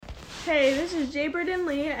Hey, this is Jaybird and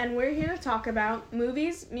Lee, and we're here to talk about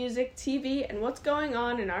movies, music, TV, and what's going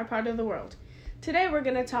on in our part of the world. Today we're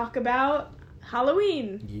going to talk about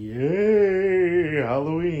Halloween. Yay,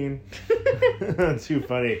 Halloween. Too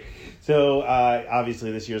funny. So,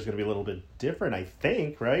 obviously this year's going to be a little bit different, I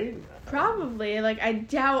think, right? Probably. I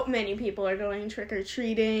doubt many people are going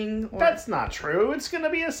trick-or-treating. That's not true. It's going to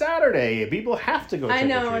be a Saturday. People have to go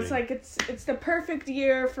trick-or-treating. I know. It's the perfect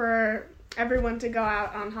year for everyone to go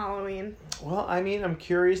out on Halloween. Well, I mean, I'm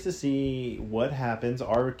curious to see what happens.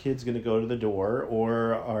 Are kids going to go to the door,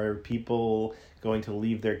 or are people going to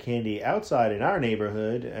leave their candy outside in our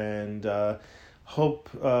neighborhood and hope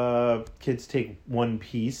kids take one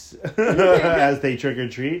piece as they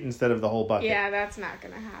trick-or-treat instead of the whole bucket? Yeah, that's not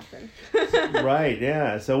going to happen. Right,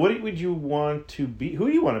 yeah. So what would you want to be? Who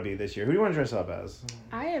do you want to be this year? Who do you want to dress up as?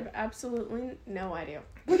 I have absolutely no idea.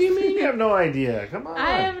 What do you mean you have no idea? Come on.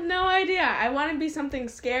 I have no idea. I want to be something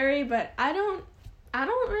scary, but I don't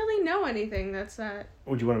really know anything that's that.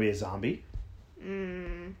 Would you want to be a zombie?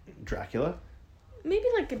 Dracula? Maybe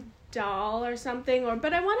like a doll or something,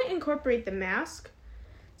 but I want to incorporate the mask.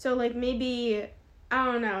 So maybe, I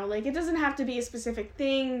don't know, it doesn't have to be a specific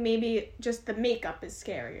thing. Maybe just the makeup is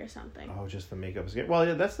scary or something. Oh, just the makeup is scary. Well,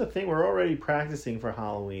 yeah, that's the thing. We're already practicing for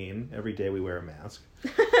Halloween. Every day we wear a mask.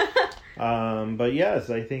 But yes,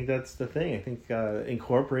 I think that's the thing. I think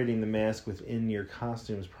incorporating the mask within your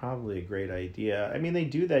costume is probably a great idea. I mean, they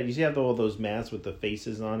do that. You see, have all those masks with the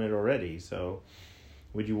faces on it already. So,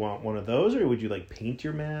 would you want one of those, or would you paint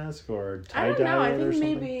your mask or tie dye it or something? I don't know. I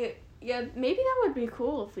think maybe that would be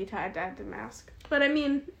cool if we tie-dyed the mask. But I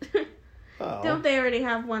mean, don't they already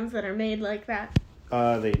have ones that are made like that?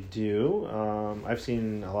 They do. I've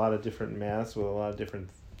seen a lot of different masks with a lot of different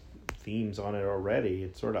themes on it already.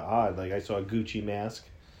 It's sort of odd. I saw a Gucci mask,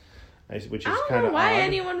 which is kind of odd. I don't know why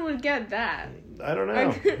anyone would get that. I don't know.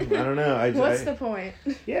 I don't know. What's the point?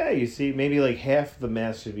 Yeah, you see, maybe half the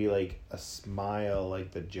mask should be a smile, like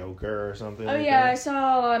the Joker or something. Oh, yeah, I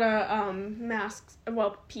saw a lot of masks.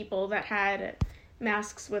 Well, people that had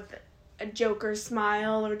masks with a Joker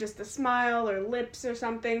smile or just a smile or lips or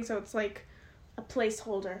something. So it's a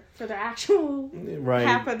placeholder for the actual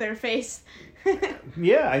half of their face.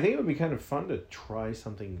 Yeah, I think it would be kind of fun to try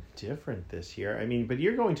something different this year. I mean, but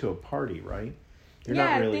you're going to a party, right? You're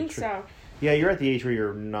not really I think so. Yeah, you're at the age where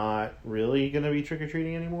you're not really going to be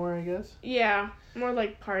trick-or-treating anymore, I guess? Yeah, more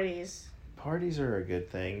like parties. Parties are a good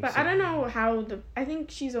thing. But I don't know how I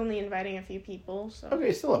think she's only inviting a few people, so. Okay,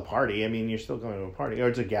 it's still a party. I mean, you're still going to a party. Or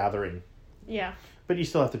it's a gathering. Yeah. But you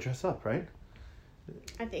still have to dress up, right?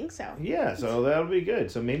 I think so. Yeah, so that'll be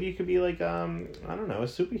good. So maybe you could be I don't know, a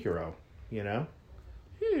superhero, you know?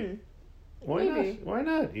 Why maybe. not? Why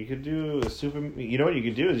not? You could do you know what you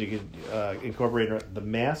could do is you could incorporate the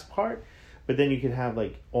mask part, but then you could have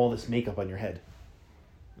all this makeup on your head.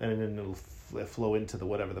 And then it'll flow into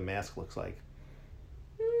whatever the mask looks like.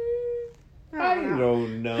 I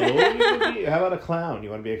don't know. How about a clown? You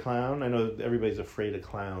want to be a clown? I know everybody's afraid of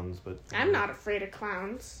clowns, but I'm not afraid of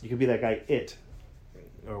clowns. You could be that guy It.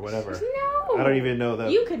 Or whatever. No. I don't even know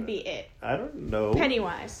that. You could be It. I don't know.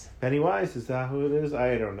 Pennywise. Pennywise? Is that who it is?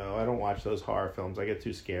 I don't know. I don't watch those horror films. I get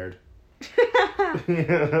too scared.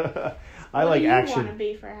 I like action. What do you want to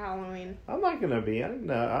be for Halloween? I'm not going to be.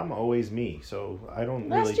 I'm always me, so I don't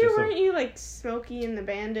last year, weren't you Smokey and the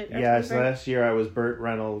Bandit or yes, something? Last year I was Burt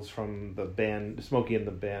Reynolds from the band Smokey and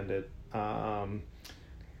the Bandit.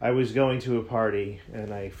 I was going to a party,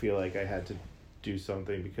 and I feel like I had to do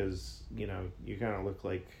something because you kind of look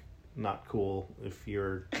not cool if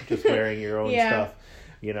you're just wearing your own stuff,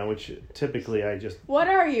 which typically I just... What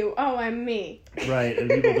are you? Oh, I'm me. Right, and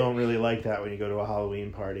people don't really like that when you go to a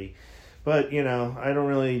Halloween party. But, I don't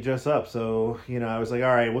really dress up, so, I was like,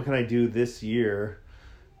 all right, what can I do this year?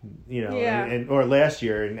 Or last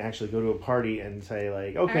year, and actually go to a party and say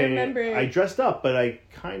okay, I dressed up, but I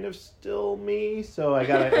kind of still me, so I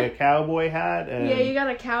got a cowboy hat. And yeah, you got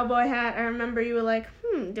a cowboy hat. I remember you were like,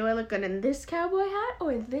 do I look good in this cowboy hat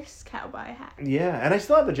or this cowboy hat? Yeah, and I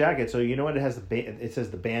still have the jacket, so you know what? It has it says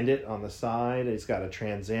the Bandit on the side. It's got a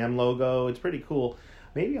Trans Am logo. It's pretty cool.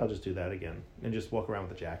 Maybe I'll just do that again and just walk around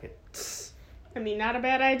with the jacket. I mean, not a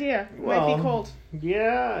bad idea. It might be cold.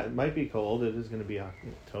 Yeah, it might be cold. It is going to be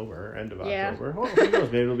October, end of October. Well, who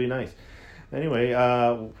knows? Maybe it'll be nice. Anyway,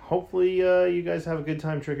 hopefully you guys have a good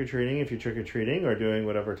time trick-or-treating if you're trick-or-treating or doing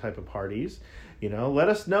whatever type of parties. Let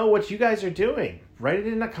us know what you guys are doing. Write it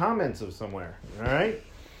in the comments of somewhere, all right?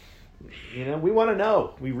 We want to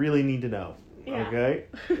know. We really need to know. Yeah. Okay?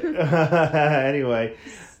 Anyway.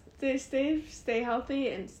 Stay safe, stay healthy,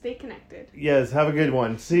 and stay connected. Yes, have a good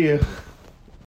one. See you.